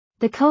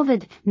The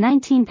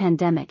COVID-19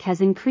 pandemic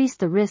has increased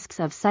the risks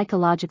of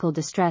psychological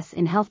distress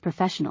in health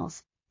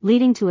professionals,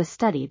 leading to a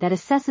study that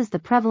assesses the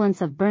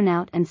prevalence of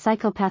burnout and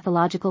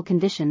psychopathological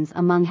conditions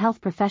among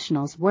health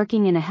professionals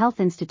working in a health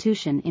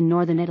institution in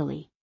northern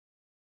Italy.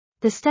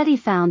 The study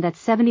found that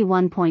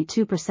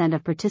 71.2%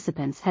 of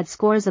participants had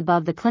scores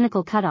above the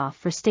clinical cutoff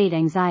for state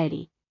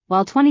anxiety,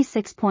 while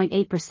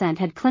 26.8%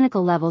 had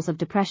clinical levels of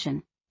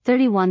depression,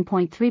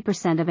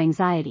 31.3% of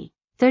anxiety,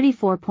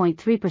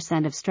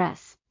 34.3% of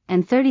stress,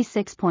 and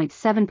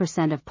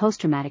 36.7% of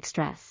post-traumatic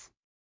stress.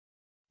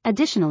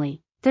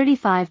 Additionally,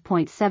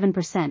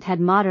 35.7% had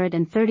moderate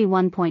and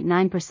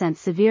 31.9%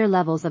 severe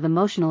levels of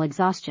emotional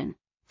exhaustion,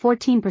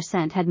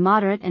 14% had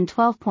moderate and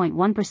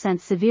 12.1%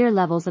 severe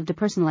levels of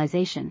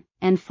depersonalization,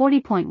 and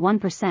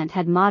 40.1%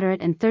 had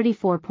moderate and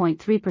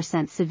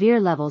 34.3% severe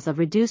levels of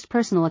reduced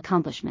personal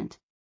accomplishment.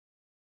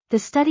 The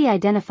study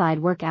identified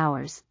work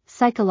hours,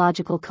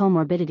 psychological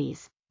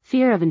comorbidities,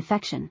 fear of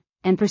infection,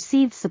 and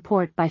perceived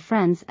support by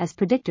friends as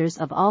predictors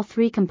of all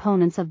three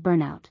components of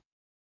burnout.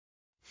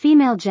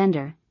 Female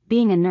gender,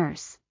 being a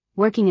nurse,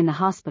 working in the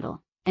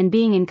hospital, and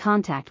being in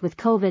contact with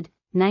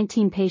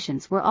COVID-19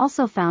 patients were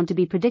also found to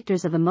be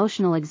predictors of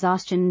emotional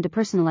exhaustion and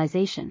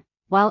depersonalization,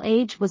 while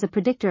age was a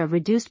predictor of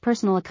reduced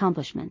personal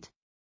accomplishment.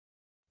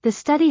 The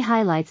study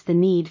highlights the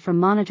need for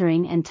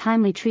monitoring and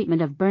timely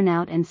treatment of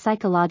burnout and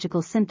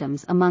psychological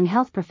symptoms among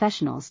health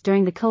professionals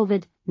during the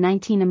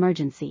COVID-19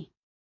 emergency.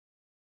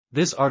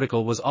 This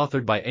article was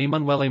authored by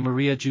Emanuele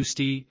Maria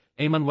Giusti,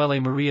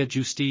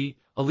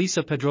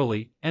 Elisa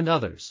Pedroli, and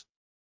others.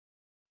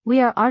 We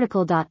are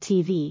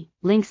RTCLTV,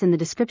 links in the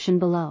description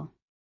below.